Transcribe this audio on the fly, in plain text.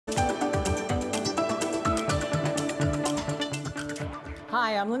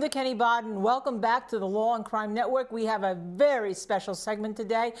Hi, I'm Linda Kenny Bodden. Welcome back to the Law and Crime Network. We have a very special segment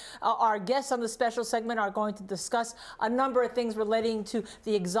today. Our guests on the special segment are going to discuss a number of things relating to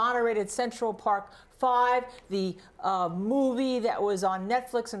the exonerated Central Park 5, the movie that was on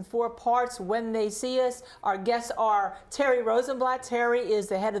Netflix in 4 parts, When They See Us. Our guests are Terry Rosenblatt. Terry is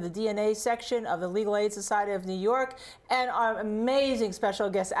the head of the DNA section of the Legal Aid Society of New York, and our amazing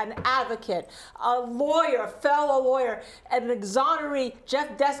special guest, an advocate, a lawyer, fellow lawyer, and an exoneree,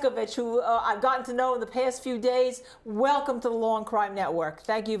 Jeff Descovich, who I've gotten to know in the past few days. Welcome to the Law and Crime Network.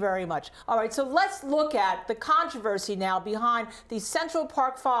 Thank you very much. All right, so let's look at the controversy now behind the Central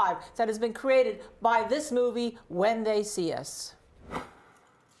Park 5 that has been created by this movie, When They See Us.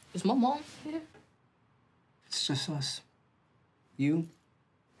 Is my mom here? It's just us. You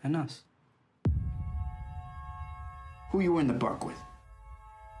and us. Who you were in the park with?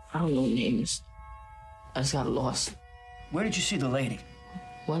 I don't know names. I just got lost. Where did you see the lady?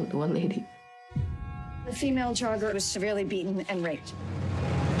 One lady. The female jogger was severely beaten and raped.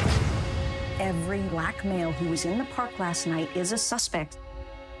 Every black male who was in the park last night is a suspect.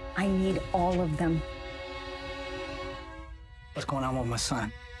 I need all of them. What's going on with my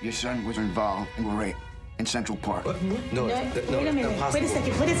son? Your son was involved in a rape in Central Park. No, Wait a minute. Wait a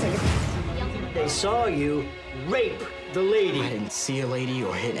second. They saw you rape the lady. I didn't see a lady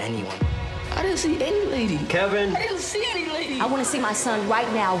or hit anyone. I didn't see any lady. Kevin. I didn't see any lady. I want to see my son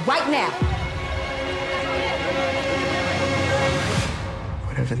right now. Right now.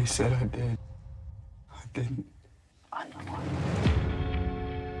 Whatever they said I did, I didn't. I know.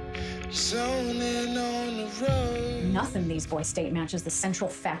 Zoning on the road. Nothing in these boys' state matches the central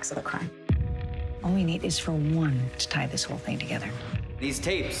facts of the crime. All we need is for one to tie this whole thing together. These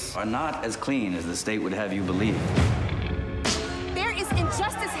tapes are not as clean as the state would have you believe. There is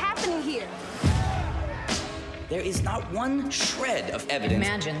injustice happening here. There is not one shred of evidence.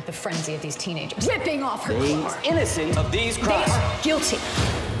 Imagine the frenzy of these teenagers. Ripping off her They clothes. are innocent of these They crimes. are guilty.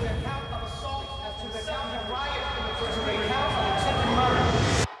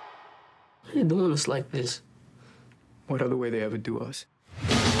 They're doing us like this. What other way they ever do us?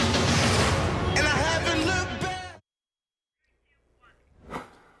 And I haven't looked back.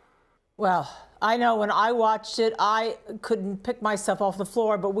 Well, I know when I watched it, I couldn't pick myself off the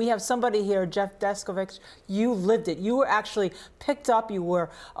floor, but we have somebody here, Jeff Descovich. You lived it. You were actually picked up. You were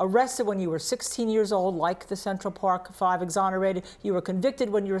arrested when you were 16 years old, like the Central Park 5 exonerated. You were convicted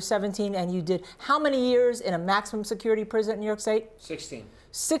when you were 17, and you did how many years in a maximum security prison in New York State? 16.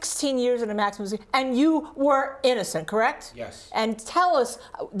 16 years in a maximum security, and you were innocent, correct? Yes. And tell us,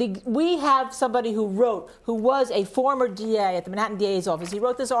 we have somebody who was a former DA at the Manhattan DA's office. He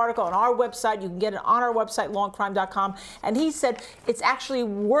wrote this article on our website. You can get it on our website, lawandcrime.com. And he said it's actually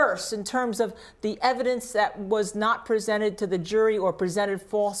worse in terms of the evidence that was not presented to the jury or presented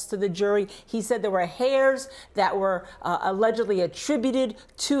false to the jury. He said there were hairs that were allegedly attributed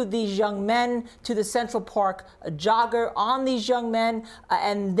to these young men, to the Central Park jogger on these young men.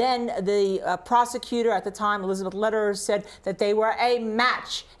 And then the prosecutor at the time, Elizabeth Lederer, said that they were a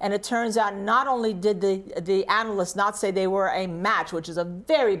match. And it turns out not only did the analysts not say they were a match, which is a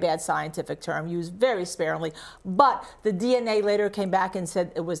very bad scientific term used very sparingly, but the DNA later came back and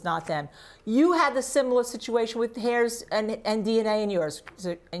said it was not them. You had the similar situation with hairs and DNA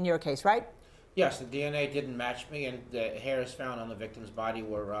in your case, right? Yes, the DNA didn't match me, and the hairs found on the victim's body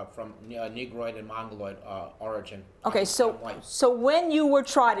were from Negroid and Mongoloid origin. Okay, so when you were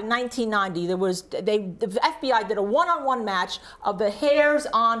tried in 1990, the FBI did a one-on-one match of the hairs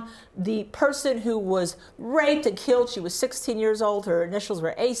on the person who was raped and killed. She was 16 years old. Her initials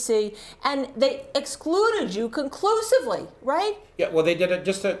were AC, and they excluded you conclusively, right? Yeah, well, they did it,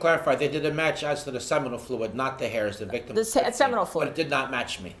 just to clarify, they did a match as to the seminal fluid, not the hairs. The victim The seminal fluid. But it did not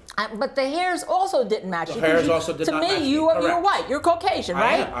match me. But the hairs also didn't match you. The hairs also did not match me. To me, you're white. You're Caucasian,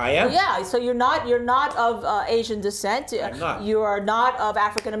 right? I am. Yeah, so you're not of Asian descent. I'm not. You are not of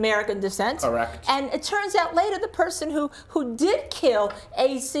African American descent. Correct. And it turns out later the person who did kill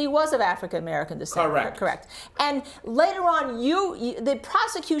AC was of African American descent. Correct. Correct. And later on, the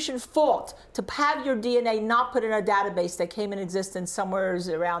prosecution fought to have your DNA not put in a database that came in existence somewhere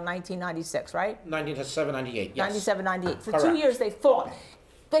around 1996, right? 97, 98, yes. 97, 98. For Correct. 2 years they fought.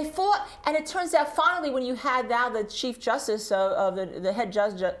 They fought, and it turns out finally when you had now the Chief Justice of the head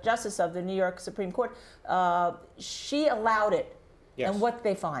Justice of the New York Supreme Court, she allowed it. Yes. And what did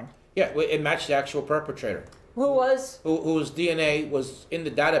they find? Yeah, it matched the actual perpetrator. whose DNA was in the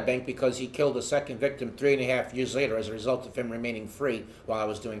data bank because he killed a second victim 3.5 years later as a result of him remaining free while I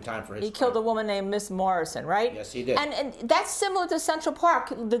was doing time for his He killed a woman named Miss Morrison, right? Yes, he did. And that's similar to Central Park.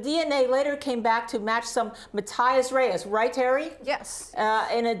 The DNA later came back to match some Matthias Reyes, right, Terry? Yes.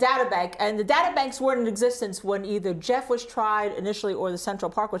 In a data bank. And the data banks weren't in existence when either Jeff was tried initially or the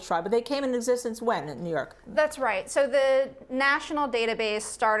Central Park was tried, but they came in existence when in New York? That's right. So the national database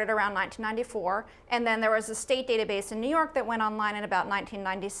started around 1994, and then there was a state database in New York that went online in about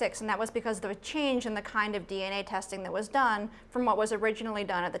 1996, and that was because of the change in the kind of DNA testing that was done from what was originally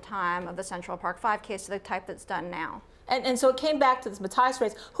done at the time of the Central Park 5 case to the type that's done now. And so it came back to this Matthias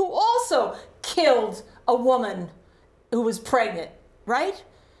Reyes, who also killed a woman who was pregnant, right?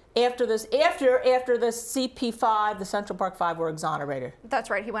 After the CP5, the Central Park 5 were exonerated. That's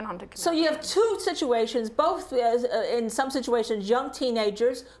right, he went on to commit. So you have two situations, both in some situations young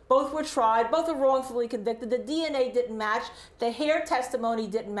teenagers, both were tried, both were wrongfully convicted. The DNA didn't match, the hair testimony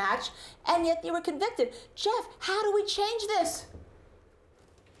didn't match, and yet you were convicted. Jeff, how do we change this?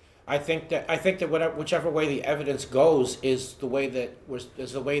 I think that whichever way the evidence goes is the way that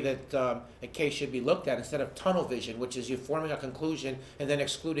a case should be looked at, instead of tunnel vision, which is you forming a conclusion and then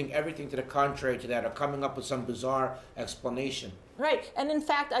excluding everything to the contrary to that, or coming up with some bizarre explanation. Right, and in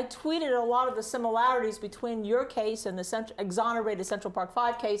fact, I tweeted a lot of the similarities between your case and the exonerated Central Park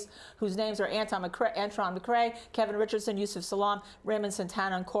 5 case, whose names are Antron McCray, Kevin Richardson, Yusuf Salaam, Raymond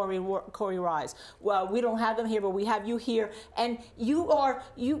Santana, and Corey Rise. Well, we don't have them here, but we have you here, and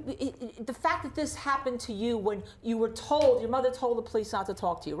the fact that this happened to you when you were told, your mother told the police not to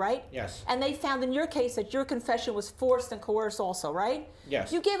talk to you, right? Yes. And they found in your case that your confession was forced and coerced also, right?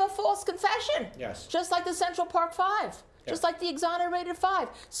 Yes. You gave a false confession. Yes. Just like the Central Park 5. Just like the exonerated 5.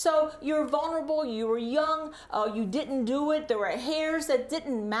 So you're vulnerable, you were young, you didn't do it, there were hairs that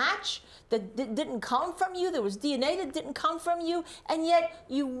didn't match, that didn't come from you, there was DNA that didn't come from you, and yet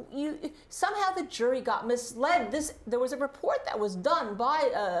you somehow the jury got misled. There was a report that was done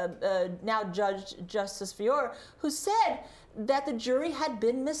by now Judge Justice Fiore, who said that the jury had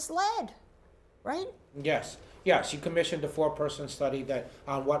been misled, right? Yes. Yes, you commissioned a 4-person study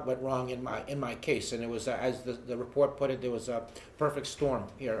on what went wrong in my case, and it was as the report put it, there was a perfect storm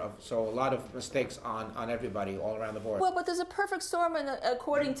here, so a lot of mistakes on everybody all around the board. Well, but there's a perfect storm, and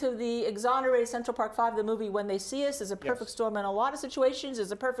according to the exonerated Central Park 5, the movie When They See Us, there's a perfect storm in a lot of situations.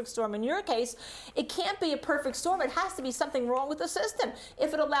 There's a perfect storm in your case. It can't be a perfect storm. It has to be something wrong with the system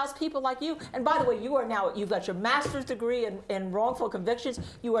if it allows people like you. And by the way, you've got your master's degree in wrongful convictions.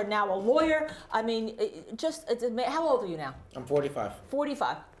 You are now a lawyer. I mean, how old are you now? I'm 45.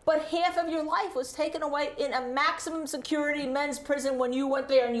 45. But half of your life was taken away in a maximum security men's prison when you went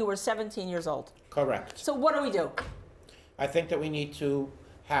there and you were 17 years old. Correct. So what do we do? I think that we need to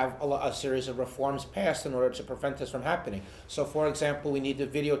have a series of reforms passed in order to prevent this from happening. So, for example, we need to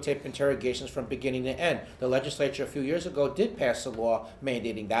videotape interrogations from beginning to end. The legislature a few years ago did pass a law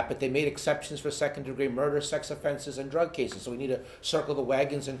mandating that, but they made exceptions for second-degree murder, sex offenses, and drug cases. So we need to circle the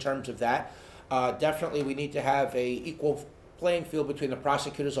wagons in terms of that. Definitely, we need to have a equal playing field between the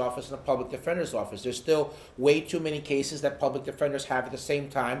prosecutor's office and the public defender's office. There's still way too many cases that public defenders have at the same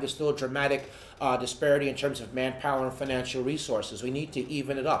time. There's still a dramatic disparity in terms of manpower and financial resources. We need to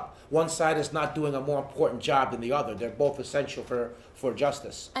even it up. One side is not doing a more important job than the other. They're both essential for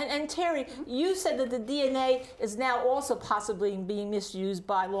justice. And Terry, you said that the DNA is now also possibly being misused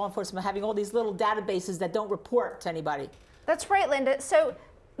by law enforcement, having all these little databases that don't report to anybody. That's right, Linda. So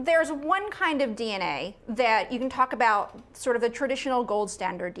there's one kind of DNA that you can talk about, sort of the traditional gold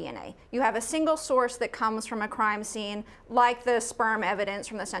standard DNA. You have a single source that comes from a crime scene, like the sperm evidence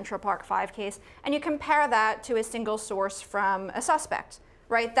from the Central Park 5 case, and you compare that to a single source from a suspect,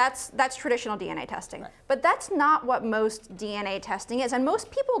 right? That's traditional DNA testing. Right. But that's not what most DNA testing is, and most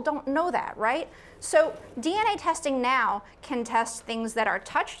people don't know that, right? So DNA testing now can test things that are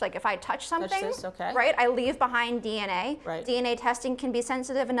touched, like if I touch something, right, I leave behind DNA. Right. DNA testing can be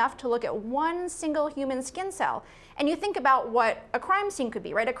sensitive enough to look at one single human skin cell. And you think about what a crime scene could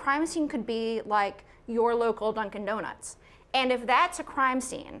be, right? A crime scene could be like your local Dunkin' Donuts. And if that's a crime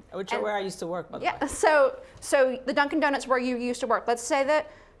scene, which is where I used to work, by the way. So the Dunkin' Donuts where you used to work, let's say that,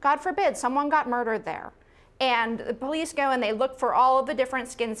 God forbid, someone got murdered there. And the police go and they look for all of the different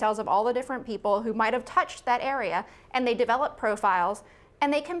skin cells of all the different people who might have touched that area, and they develop profiles,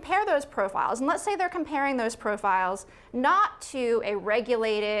 and they compare those profiles. And let's say they're comparing those profiles not to a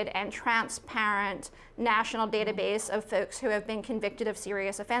regulated and transparent national database of folks who have been convicted of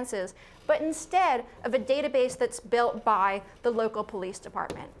serious offenses, but instead of a database that's built by the local police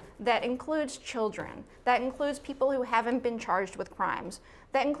department. that includes children, that includes people who haven't been charged with crimes,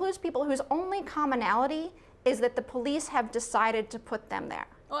 that includes people whose only commonality is that the police have decided to put them there.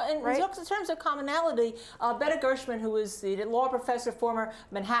 Well, in right? terms of commonality, Bennett Gershman, who was the law professor, former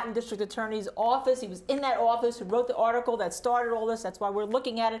Manhattan District Attorney's office, he was in that office who wrote the article that started all this. That's why we're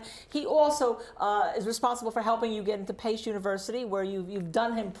looking at it. He also is responsible for helping you get into Pace University, where you've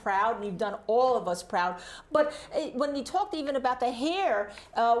done him proud, and you've done all of us proud. But when you talked even about the hair,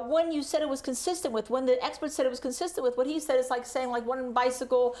 when you said it was consistent with, when the experts said it was consistent with, what he said is like saying like one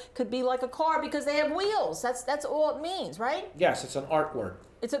bicycle could be like a car because they have wheels. That's all it means, right? Yes, it's an art word.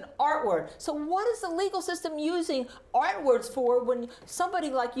 It's an art word. So what is the legal system using art words for when somebody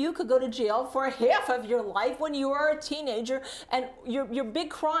like you could go to jail for half of your life when you were a teenager, and your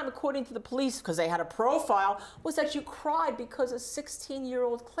big crime, according to the police, because they had a profile, was that you cried because a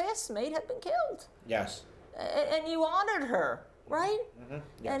 16-year-old classmate had been killed. Yes. And you honored her, right? Mm-hmm.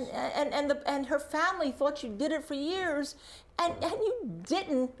 Yes. And her family thought you did it for years, and you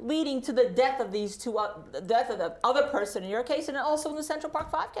didn't, leading to the death of these two, the death of the other person in your case, and also in the Central Park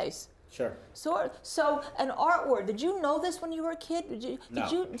 5 case. Sure. So an art word. Did you know this when you were a kid?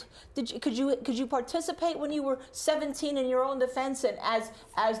 No. Could you participate when you were 17 in your own defense? And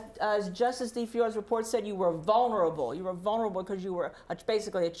as Justice DeFiore's report said, you were vulnerable. You were vulnerable because you were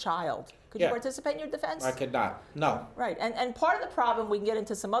basically a child. Could you participate in your defense? I could not. No. Right. And part of the problem, we can get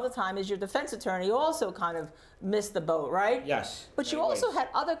into some other time, is your defense attorney also kind of missed the boat, right? Yes. But you also had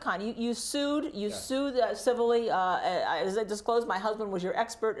other kind. You sued civilly. As I disclosed, my husband was your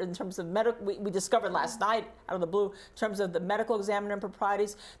expert in terms of medical. We discovered last night out of the blue in terms of the medical examiner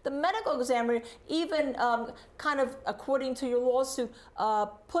improprieties. The medical examiner even kind of, according to your lawsuit,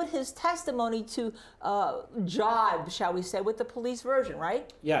 put his testimony to jibe, shall we say, with the police version,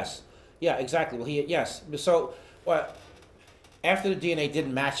 right? Yes. Yeah, exactly. Well, yes. So, after the DNA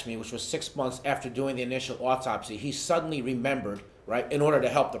didn't match me, which was 6 months after doing the initial autopsy, he suddenly remembered, right, in order to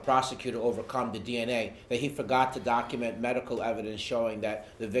help the prosecutor overcome the DNA, that he forgot to document medical evidence showing that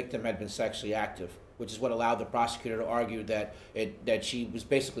the victim had been sexually active, which is what allowed the prosecutor to argue that she was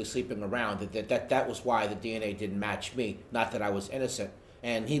basically sleeping around, that was why the DNA didn't match me, not that I was innocent.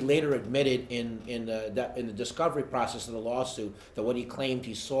 And he later admitted in the discovery process of the lawsuit that what he claimed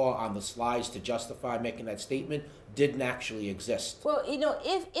he saw on the slides to justify making that statement didn't actually exist. Well, you know,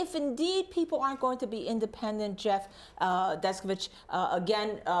 if indeed people aren't going to be independent, Jeff Descovich,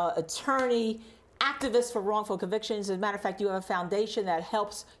 again, attorney, activist for wrongful convictions. As a matter of fact, you have a foundation that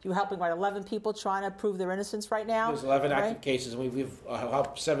helps. You're helping about 11 people trying to prove their innocence right now. There's 11 active cases, and we've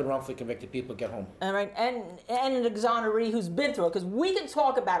helped 7 wrongfully convicted people get home. All right, and an exoneree who's been through it, because we can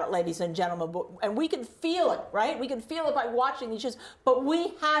talk about it, ladies and gentlemen, and we can feel it, right? We can feel it by watching these shows, but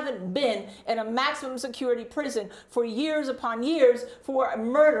we haven't been in a maximum security prison for years upon years for a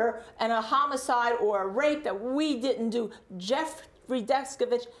murder and a homicide or a rape that we didn't do. Jeffrey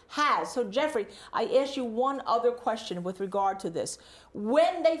Descovich has. So, Jeffrey, I ask you one other question with regard to this.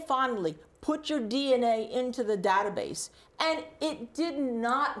 When they finally put your DNA into the database and it did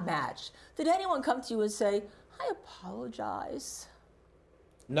not match, did anyone come to you and say, I apologize?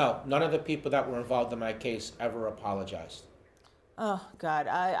 No, none of the people that were involved in my case ever apologized. Oh, God,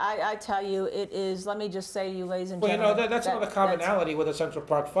 I tell you, it is, let me just say to you, ladies and gentlemen. Well, you know, that's another commonality with the Central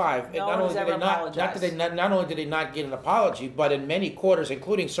Park 5. Not only did they not get an apology, but in many quarters,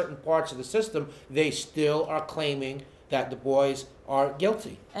 including certain parts of the system, they still are claiming that the boys are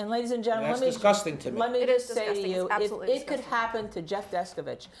guilty. And ladies and gentlemen, that's disgusting to me. Let me just say to you, if it could happen to Jeff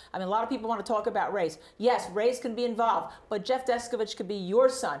Descovich, I mean, a lot of people want to talk about race. Yes, race can be involved, but Jeff Descovich could be your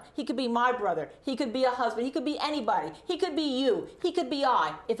son. He could be my brother. He could be a husband. He could be anybody. He could be you. He could be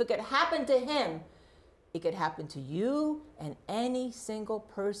I. If it could happen to him, it could happen to you and any single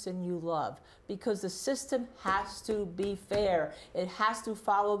person you love, because the system has to be fair. It has to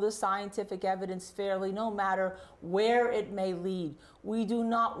follow the scientific evidence fairly, no matter where it may lead. We do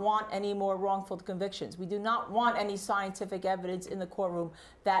not want any more wrongful convictions. We do not want any scientific evidence in the courtroom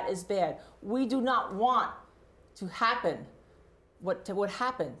that is bad. We do not want to happen what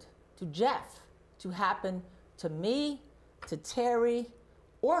happened to Jeff to happen to me, to Terry,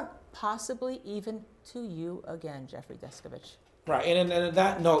 or possibly even to you again, Jeffrey Descovich. Right, and on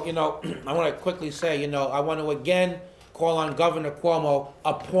that note, you know, I want to quickly say, you know, I want to again call on Governor Cuomo,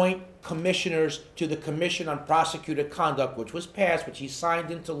 appoint commissioners to the Commission on Prosecutor Conduct, which was passed, which he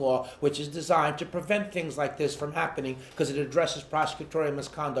signed into law, which is designed to prevent things like this from happening because it addresses prosecutorial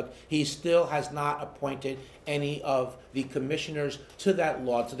misconduct. He still has not appointed any of the commissioners to that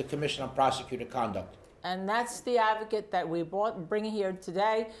law, to the Commission on Prosecutor Conduct. And that's the advocate that we bring here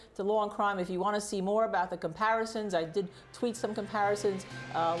today to Law and Crime. If you want to see more about the comparisons, I did tweet some comparisons.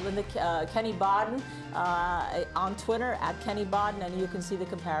 Kenny Bodden on Twitter @Kenny Bodden, and you can see the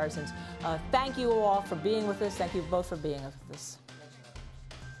comparisons. Thank you all for being with us. Thank you both for being with us.